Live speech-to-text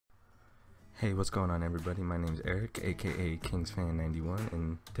Hey, what's going on, everybody? My name's Eric, aka KingsFan91,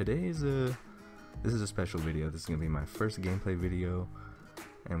 and this is a special video. This is gonna be my first gameplay video,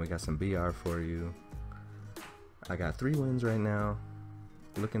 and we got some BR for you. I got 3 wins right now,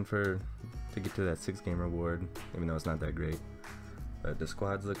 looking to get to that 6-game reward, even though it's not that great. But the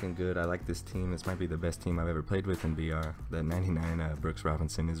squad's looking good. I like this team. This might be the best team I've ever played with in BR. That 99 Brooks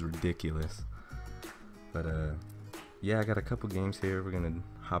Robinson is ridiculous. But yeah, I got a couple games here. We're gonna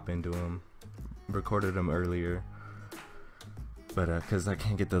hop into them. Recorded them earlier, but because I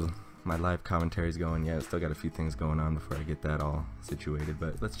can't get my live commentaries going yet, still got a few things going on before I get that all situated.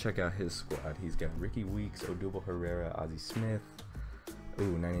 But let's check out his squad. He's got Ricky Weeks, Odubel Herrera, Ozzie Smith,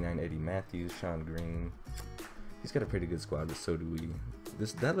 99 Eddie Matthews, Sean Green. He's got a pretty good squad, but so do we.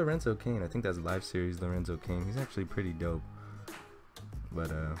 That Lorenzo Cain, I think that's live series Lorenzo Cain. He's actually pretty dope, but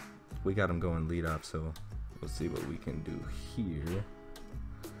we got him going lead off, so we'll see what we can do here.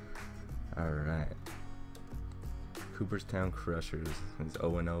 Alright, Cooperstown Crushers. He's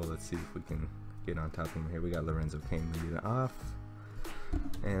 0-0. Let's see if we can get on top of him here. We got Lorenzo Cain leading off.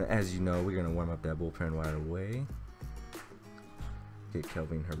 And as you know, we're going to warm up that bullpen right away. Get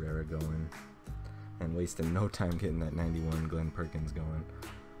Kelvin Herrera going. And wasting no time getting that 91 Glenn Perkins going.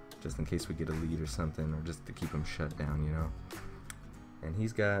 Just in case we get a lead or something, or just to keep him shut down, you know. And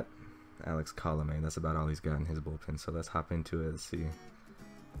he's got Alex Colomé. That's about all he's got in his bullpen. So let's hop into it. Let's see.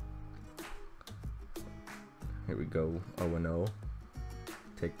 Here we go, 0-0.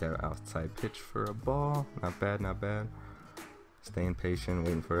 Take that outside pitch for a ball. Not bad, not bad. Staying patient,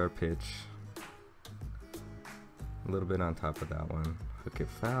 waiting for our pitch. A little bit on top of that one. Hook it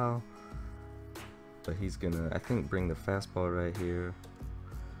foul. But he's gonna, I think, bring the fastball right here.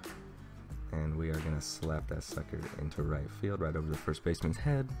 And we are gonna slap that sucker into right field, right over the first baseman's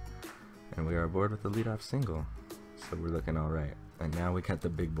head. And we are aboard with the leadoff single. So we're looking alright. And now we got the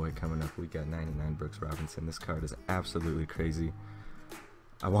big boy coming up. We got 99 Brooks Robinson. This card is absolutely crazy.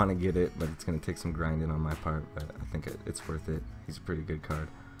 I want to get it, but it's going to take some grinding on my part, but I think it's worth it. He's a pretty good card.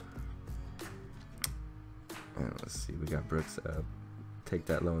 And let's see, we got Brooks up. Take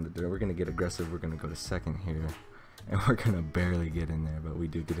that low in the dirt. We're going to get aggressive. We're going to go to second here. And we're going to barely get in there, but we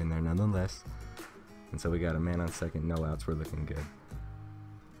do get in there nonetheless. And so we got a man on second, no outs. We're looking good.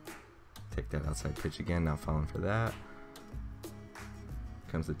 Take that outside pitch again, not falling for that.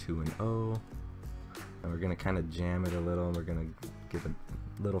 Comes the 2-0, and we're gonna kind of jam it a little, and we're gonna give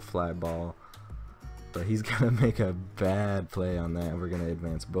a little fly ball, but he's gonna make a bad play on that, and we're gonna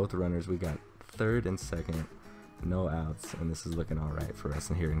advance both runners. We got third and second, no outs, and this is looking all right for us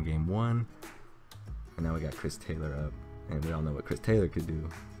in here in game 1. And now we got Chris Taylor up, and we all know what Chris Taylor could do.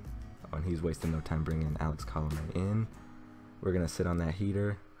 Oh, and he's wasting no time bringing Alex Colomé in. We're gonna sit on that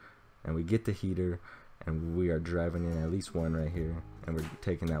heater, and we get the heater, and we are driving in at least one right here, and we're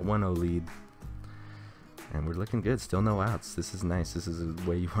taking that 1-0 lead, and we're looking good. Still no outs. This is nice. This is the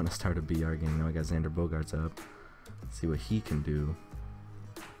way you want to start a BR game. Now I got Xander Bogaerts up. Let's see what he can do.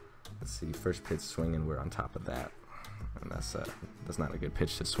 Let's see, first pitch swinging, we're on top of that, and that's not a good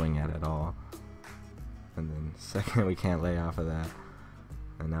pitch to swing at all. And then second, we can't lay off of that,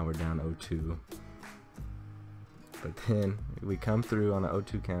 and now we're down 0-2. But then we come through on an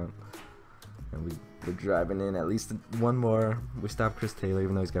 0-2 count, and we're driving in at least one more. We stopped Chris Taylor,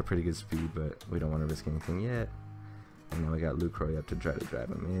 even though he's got pretty good speed, but we don't want to risk anything yet. And now we got Lucroy up to try to drive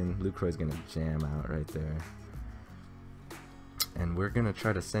him in. Lucroy's going to jam out right there. And we're going to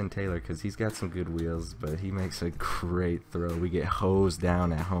try to send Taylor because he's got some good wheels, but he makes a great throw. We get hosed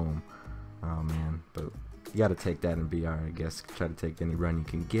down at home. Oh, man. But you got to take that in BR, I guess. Try to take any run you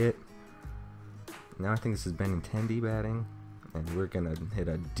can get. Now I think this is Benintendi batting, and we're going to hit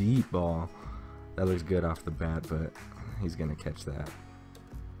a deep ball. That looks good off the bat, but he's going to catch that.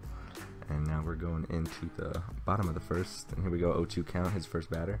 And now we're going into the bottom of the first. And here we go, 0-2 count, his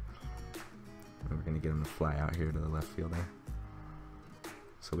first batter. And we're going to get him to fly out here to the left fielder.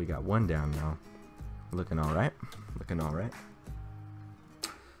 So we got 1 down now. Looking all right. Looking all right.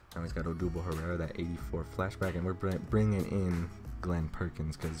 Now he's got Odubel Herrera, that 84 flashback. And we're bringing in Glenn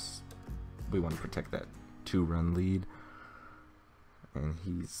Perkins because we want to protect that 2-run lead. And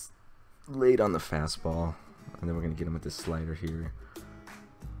he's late on the fastball, and then we're gonna get him with this slider here,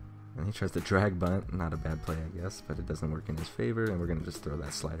 and he tries to drag bunt. Not a bad play, I guess, but it doesn't work in his favor, and we're gonna just throw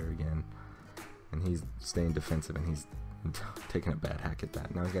that slider again, and he's staying defensive, and he's taking a bad hack at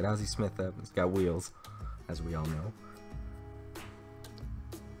that. Now he's got Ozzie Smith up. He's got wheels, as we all know.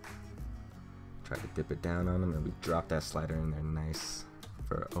 Try to dip it down on him, and we drop that slider in there nice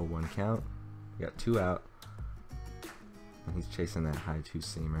for a 0-1 count. We got 2 out, and he's chasing that high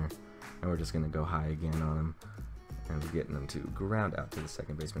 2-seamer. And we're just going to go high again on him. And we're getting them to ground out to the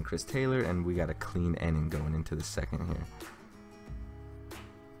second baseman, Chris Taylor, and we got a clean inning going into the second here.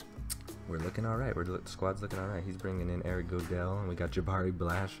 We're looking alright. The squad's looking alright. He's bringing in Eric Godell, and we got Jabari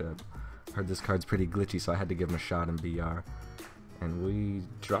Blash up. Heard this card's pretty glitchy, so I had to give him a shot in BR. And we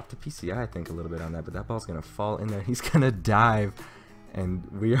dropped a PCI, I think, a little bit on that, but that ball's going to fall in there. He's going to dive, and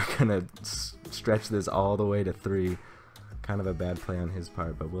we are going to stretch this all the way to 3. Kind of a bad play on his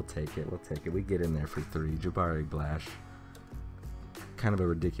part, but we'll take it. We'll take it. We get in there for 3. Jabari Blash. Kind of a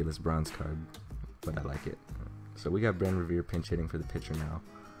ridiculous bronze card, but I like it. So we got Bren Revere pinch hitting for the pitcher now.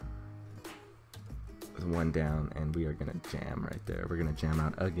 With 1 down, and we are going to jam right there. We're going to jam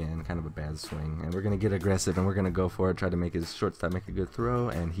out again. Kind of a bad swing. And we're going to get aggressive, and we're going to go for it. Try to make his shortstop make a good throw,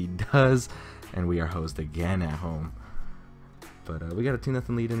 and he does. And we are hosed again at home. But we got a 2-0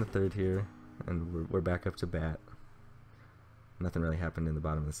 lead in the 3rd here, and we're back up to bat. Nothing really happened in the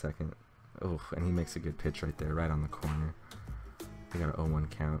bottom of the 2nd. Oh, and he makes a good pitch right there, right on the corner. We got an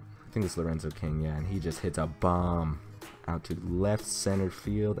 0-1 count. I think it's Lorenzo Cain, yeah, and he just hits a bomb out to left center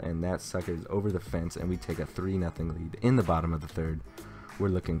field, and that sucker is over the fence, and we take a 3-0 lead in the bottom of the 3rd. We're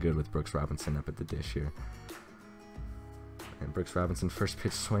looking good with Brooks Robinson up at the dish here. And Brooks Robinson, first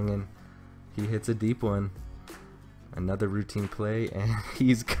pitch swinging. He hits a deep one. Another routine play, and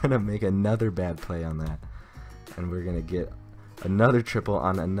he's going to make another bad play on that. And we're going to get another triple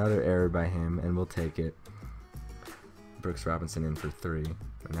on another error by him, and we'll take it. Brooks Robinson in for 3.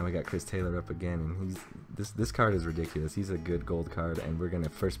 And now we got Chris Taylor up again, and this card is ridiculous. He's a good gold card, and we're gonna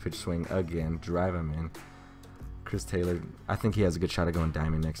first pitch swing again, drive him in. Chris Taylor, I think he has a good shot at going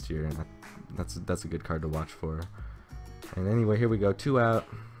diamond next year, and that's a good card to watch for. And anyway, here we go, 2 out.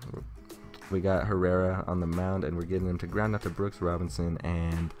 We got Herrera on the mound, and we're getting him to ground out to Brooks Robinson,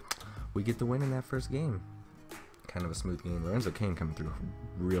 and we get the win in that first game. Kind of a smooth game. Lorenzo Cain coming through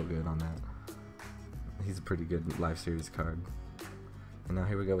real good on that. He's a pretty good live series card. And now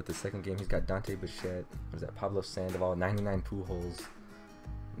here we go with the second game. He's got Dante Bichette. Was that Pablo Sandoval? 99 Pujols.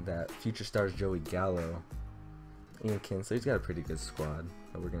 That Future Stars Joey Gallo. Ian Kin. So he's got a pretty good squad.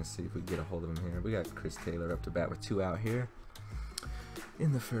 But we're going to see if we can get a hold of him here. We got Chris Taylor up to bat with 2 out here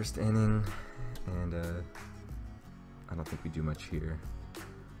in the first inning. And I don't think we do much here.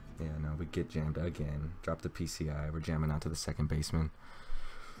 Yeah, no, we get jammed again. Drop the PCI. We're jamming out to the second baseman.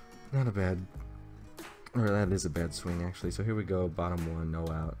 Not a bad, or that is a bad swing actually. So here we go, bottom 1, no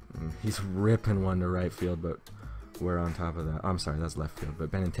out. And he's ripping one to right field, but we're on top of that. Oh, I'm sorry, that's left field, but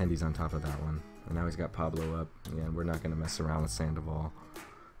Benintendi's on top of that one. And now he's got Pablo up. Yeah, and we're not going to mess around with Sandoval.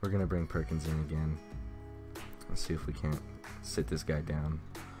 We're going to bring Perkins in again. Let's see if we can't sit this guy down.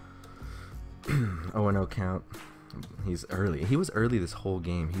 0-0 count. He's early. He was early this whole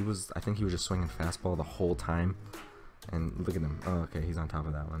game. I think he was just swinging fastball the whole time. And look at him. Oh, okay, he's on top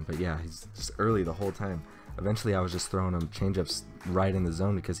of that one. But yeah, he's just early the whole time. Eventually, I was just throwing him changeups right in the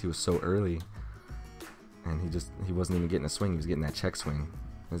zone because he was so early. And he wasn't even getting a swing. He was getting that check swing.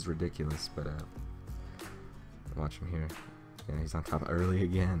 It was ridiculous. But watch him here. Yeah, he's on top early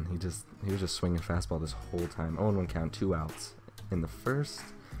again. He was just swinging fastball this whole time. 0-1 count, 2 outs in the first.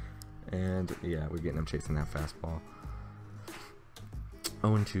 And yeah, we're getting him chasing that fastball.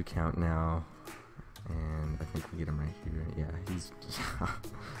 0-2 count now. And I think we get him right here. Yeah, he's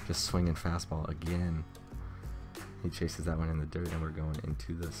just swinging fastball again. He chases that one in the dirt, and we're going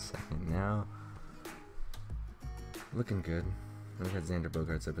into the second now. Looking good. We got Xander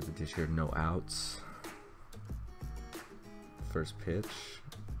Bogaerts up at the dish here. No outs. First pitch.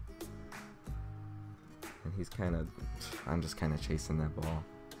 And I'm just kind of chasing that ball.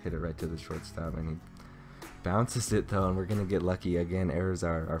 Hit it right to the shortstop, and he bounces it though, and we're gonna get lucky again. Errors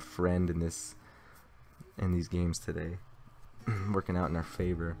are our friend in these games today, working out in our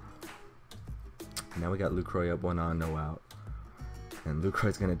favor. Now we got Lucroy up 1 on, no out, and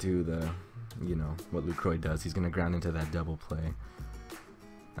Lucroy's gonna do what Lucroy does. He's gonna ground into that double play.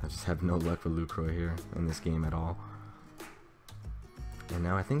 I just have no luck with Lucroy here in this game at all. And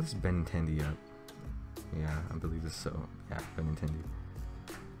now I think this is Benintendi up. Yeah, I believe this. So yeah, Benintendi.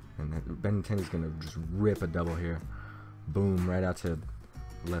 And Benintendi's going to just rip a double here. Boom, right out to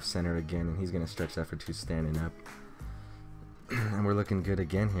left center again. And he's going to stretch that for 2 standing up. And we're looking good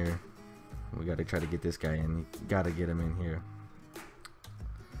again here. We got to try to get this guy in. You got to get him in here.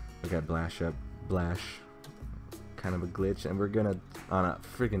 We got Blash up. Blash. Kind of a glitch. And we're going to, on a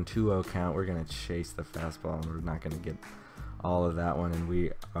freaking 2-0 count, we're going to chase the fastball. And we're not going to get all of that one. And we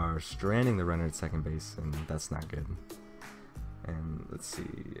are stranding the runner at second base. And that's not good. And let's see,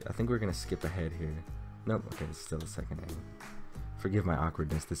 I think we're going to skip ahead here. Nope, okay, it's still the second inning. Forgive my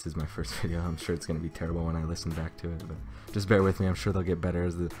awkwardness, this is my first video. I'm sure it's going to be terrible when I listen back to it, but just bear with me. I'm sure they'll get better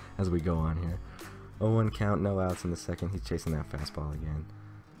as we go on here. 0-1 count, no outs in the second. He's chasing that fastball again.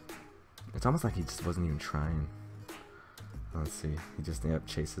 It's almost like he just wasn't even trying. Let's see. He just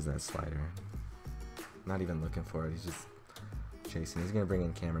chases that slider. Not even looking for it. He's just chasing. He's going to bring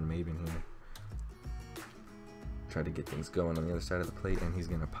in Cameron Maben here. Try to get things going on the other side of the plate, and he's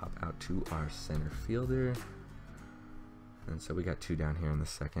going to pop out to our center fielder. And so we got 2 down here in the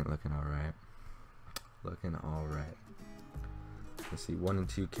second. Looking all right. Looking all right. Let's see. 1 and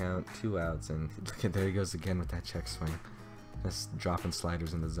 2 count, 2 outs, and look at, there he goes again with that check swing. Just dropping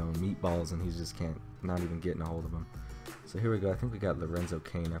sliders in the zone, meatballs, and he just can't, not even getting a hold of them. So here we go. I think we got Lorenzo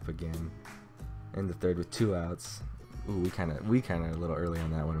Cain up again in the third with 2 outs. Ooh, we kind of a little early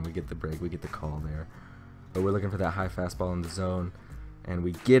on that one, and we get the break, we get the call there. But we're looking for that high fastball in the zone, and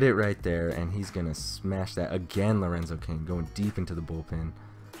we get it right there, and he's gonna smash that again. Lorenzo Cain going deep into the bullpen,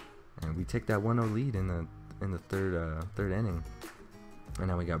 and we take that 1-0 lead in the third inning. And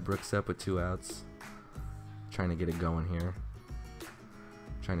now we got Brooks up with 2 outs, trying to get it going here,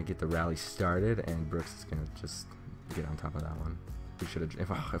 trying to get the rally started, and Brooks is gonna just get on top of that one. We should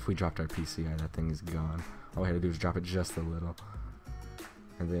have, if we dropped our PCI, that thing is gone. All we had to do is drop it just a little,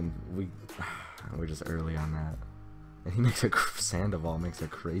 and then we're just early on that. And he makes Sandoval makes a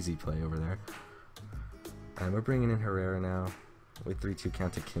crazy play over there. And we're bringing in Herrera now with 3-2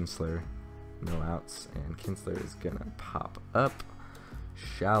 count to Kinsler, no outs, and Kinsler is gonna pop up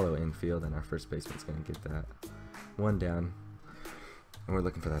shallow infield, and our first baseman's gonna get that 1 down. And we're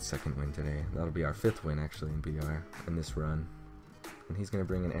looking for that second win today. That'll be our 5th win actually in BR in this run. And he's gonna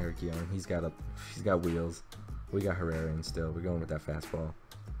bring in Eric Young. He's got wheels. We got Herrera in still. We're going with that fastball.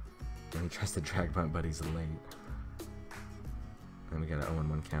 And he tries to drag bunt, but he's late. And we got an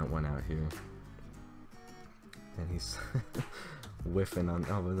 0-1 count, 1 out here. And he's whiffing on,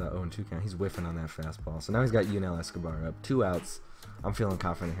 oh, was that 0-2 count? He's whiffing on that fastball. So now he's got Yunel Escobar up, 2 outs. I'm feeling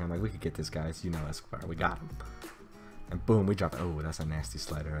confident here. I'm like, we could get this guy. It's Yunel Escobar. We got him. And boom, we drop it. Oh, that's a nasty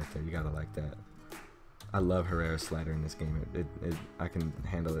slider right there. You gotta like that. I love Herrera's slider in this game. I can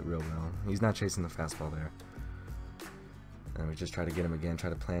handle it real well. He's not chasing the fastball there. And we just try to get him again, try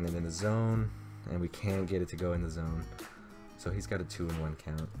to plant it in the zone, and we can't get it to go in the zone. So he's got a 2-1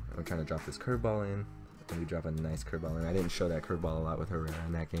 count. And we're trying to drop this curveball in, and we drop a nice curveball in. I didn't show that curveball a lot with Herrera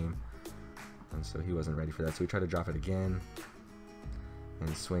in that game, and so he wasn't ready for that. So we try to drop it again, and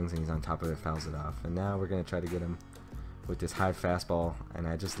he swings, and he's on top of it, fouls it off. And now we're going to try to get him with this high fastball, and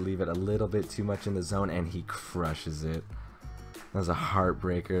I just leave it a little bit too much in the zone, and he crushes it. That was a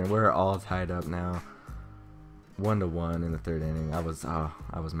heartbreaker, and we're all tied up now. 1-1 in the 3rd inning. I was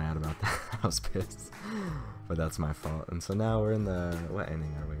mad about that. I was pissed, but that's my fault. And so now we're in the, what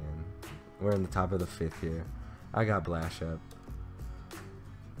inning are we in? We're in the top of the 5th here. I got Blash up,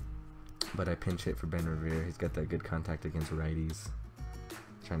 but I pinch hit for Ben Revere. He's got that good contact against righties,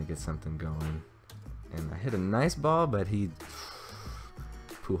 trying to get something going. And I hit a nice ball, but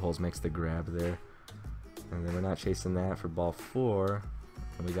Pujols makes the grab there. And then we're not chasing that for ball 4,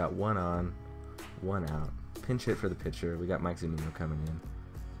 and we got 1 on, 1 out. Pinch hit for the pitcher. We got Mike Zunino coming in,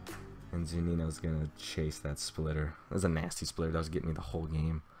 and Zunino's gonna chase that splitter. That was a nasty splitter. That was getting me the whole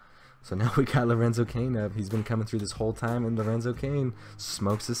game. So now we got Lorenzo Cain up. He's been coming through this whole time, and Lorenzo Cain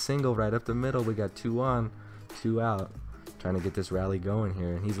smokes a single right up the middle. We got 2 on, 2 out. Trying to get this rally going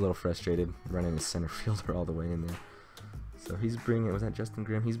here, and he's a little frustrated running his center fielder all the way in there. So he's bringing, was that Justin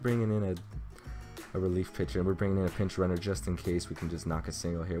Grimm? He's bringing in a relief pitcher, and we're bringing in a pinch runner just in case we can just knock a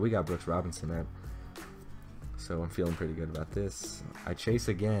single here. We got Brooks Robinson up, so I'm feeling pretty good about this. I chase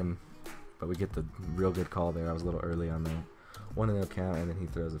again, but we get the real good call there. I was a little early on that. 1-0 count, and then he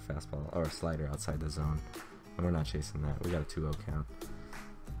throws a fastball or a slider outside the zone, and we're not chasing that. We got a 2-0 count.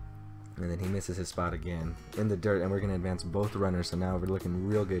 And then he misses his spot again in the dirt, and we're going to advance both runners, so now we're looking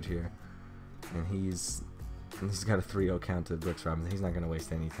real good here. And he's got a 3-0 count to Brooks Robinson. He's not going to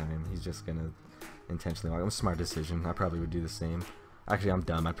waste any time. He's just going to intentionally walk. It was a smart decision. I probably would do the same. Actually, I'm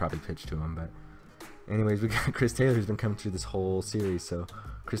dumb. I'd probably pitch to him, but anyways, we got Chris Taylor, who's been coming through this whole series. So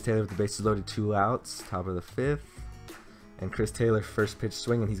Chris Taylor with the bases loaded, 2 outs, top of the 5th. And Chris Taylor, first pitch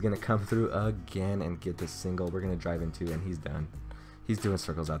swinging. He's going to come through again and get the single. We're going to drive in 2, and he's done. He's doing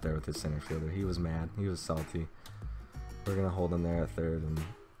circles out there with his center fielder. He was mad. He was salty. We're going to hold him there at 3rd. And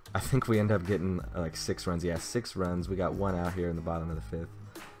I think we end up getting like 6 runs. Yeah, 6 runs. We got 1 out here in the bottom of the 5th.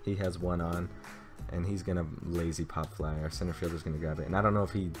 He has 1 on, and he's going to lazy pop fly. Our center fielder's going to grab it. And I don't know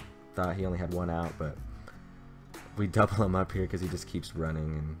if he thought he only had 1 out, but we double him up here because he just keeps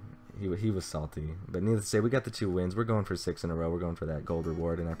running, and he was salty. But needless to say, we got the 2 wins. We're going for 6 in a row. We're going for that gold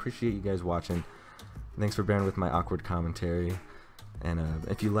reward, and I appreciate you guys watching. Thanks for bearing with my awkward commentary. And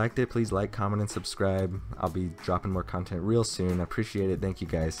if you liked it, please like, comment, and subscribe. I'll be dropping more content real soon. I appreciate it. Thank you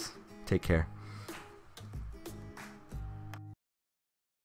guys. Take care.